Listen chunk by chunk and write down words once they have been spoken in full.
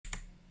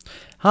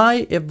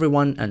Hi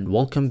everyone and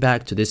welcome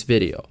back to this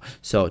video.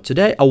 So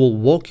today I will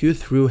walk you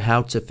through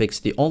how to fix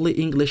the only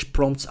English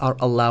prompts are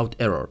allowed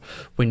error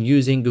when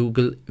using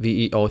Google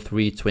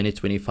VEO3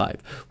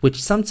 2025,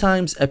 which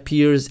sometimes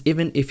appears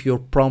even if your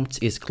prompt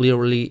is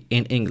clearly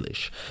in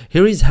English.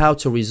 Here is how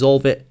to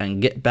resolve it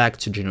and get back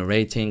to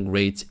generating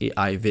great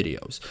AI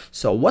videos.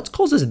 So what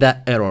causes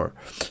that error?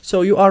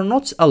 So you are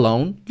not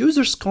alone.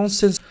 Users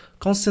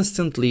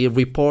consistently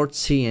report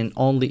seeing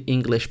only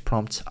English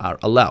prompts are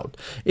allowed.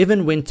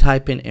 Even when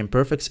typing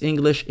imperfect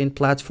English in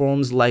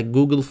platforms like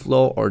Google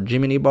Flow or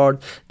Gemini Bard,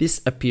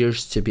 this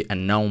appears to be a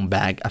known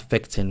bug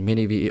affecting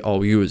many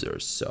VEO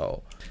users.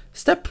 So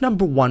step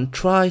number 1,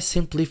 try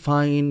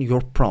simplifying your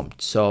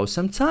prompt. So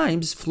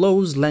sometimes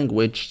Flow's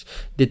language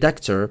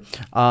detector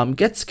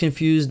gets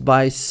confused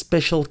by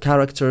special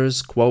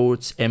characters,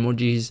 quotes,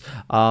 emojis,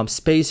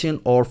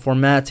 spacing or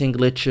formatting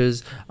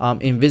glitches,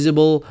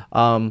 invisible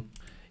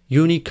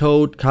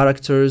Unicode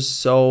characters.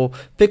 So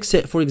fix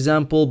it, for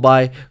example,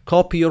 by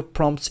copy your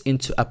prompts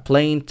into a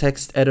plain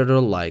text editor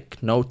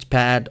like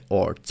Notepad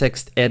or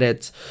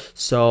TextEdit.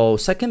 So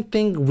second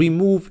thing,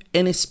 remove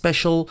any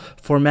special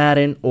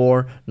formatting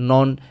or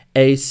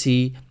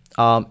non-ASC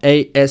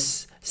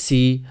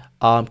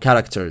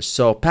characters.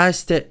 So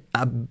paste it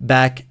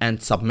back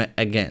and submit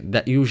again.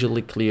 That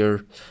usually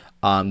clear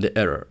the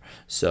error.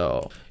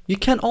 So you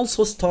can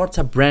also start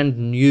a brand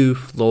new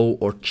Flow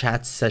or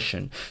chat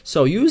session.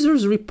 So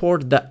users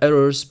report that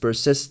errors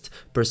persist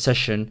per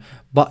session,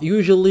 but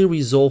usually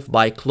resolve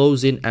by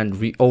closing and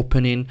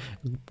reopening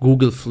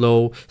Google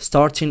Flow,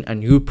 starting a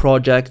new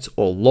project,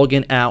 or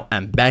logging out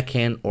and back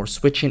in, or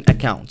switching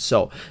accounts.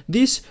 So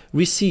this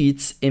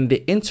recedes in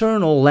the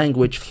internal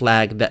language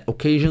flag that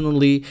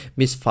occasionally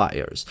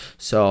misfires.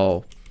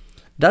 So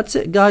that's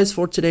it guys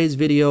for today's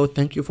video.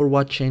 Thank you for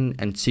watching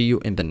and see you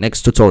in the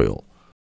next tutorial.